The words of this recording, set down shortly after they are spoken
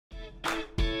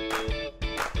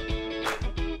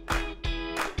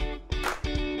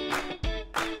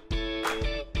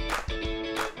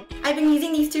been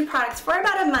using these two products for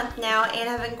about a month now and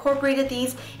have incorporated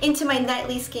these into my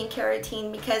nightly skincare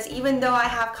routine because even though I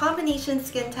have combination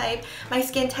skin type, my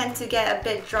skin tends to get a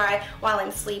bit dry while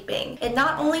I'm sleeping. It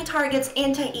not only targets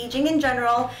anti-aging in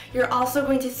general, you're also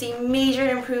going to see major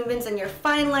improvements in your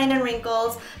fine line and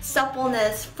wrinkles,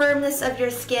 suppleness, firmness of your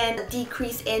skin, a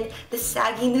decrease in the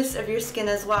sagginess of your skin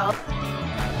as well.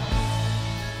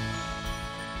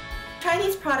 Try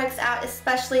these products out,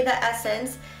 especially the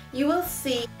essence. You will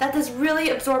see that this really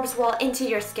absorbs well into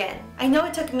your skin. I know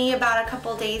it took me about a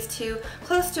couple days to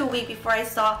close to a week before I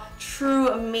saw true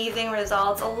amazing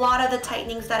results. A lot of the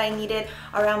tightenings that I needed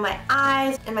around my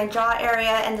eyes and my jaw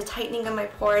area and the tightening of my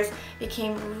pores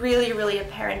became really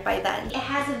apparent by then. It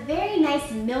has a very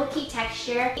nice milky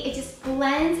texture. It just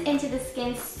blends into the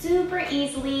skin super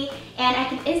easily and I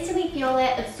can instantly feel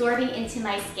it absorbing into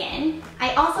my skin.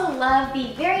 I also love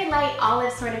the very light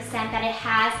olive sort of scent that it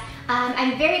has.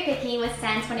 I'm very picky with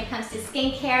scents when it comes to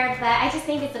skincare, but I just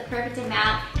think it's the perfect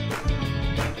amount.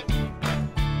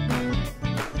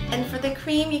 And for the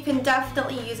cream, you can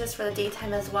definitely use this for the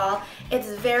daytime as well. It's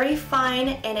very fine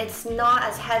and it's not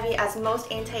as heavy as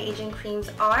most anti-aging creams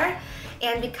are.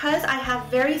 And because I have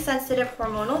very sensitive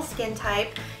hormonal skin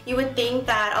type, you would think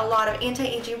that a lot of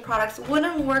anti-aging products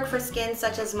wouldn't work for skin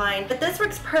such as mine. But this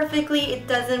works perfectly. It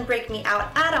doesn't break me out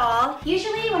at all.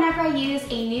 Usually whenever I use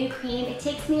a new cream, it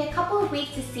takes me a couple of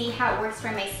weeks to see how it works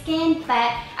for my skin,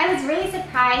 but I was really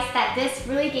surprised that this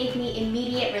really gave me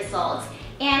immediate results.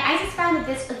 And I just found that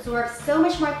this absorbs so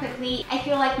much more quickly. I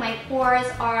feel like my pores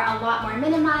are a lot more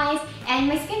minimized and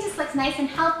my skin just looks nice and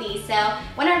healthy. So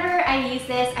whenever I use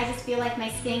this, I just feel like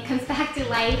my skin comes back to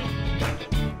life.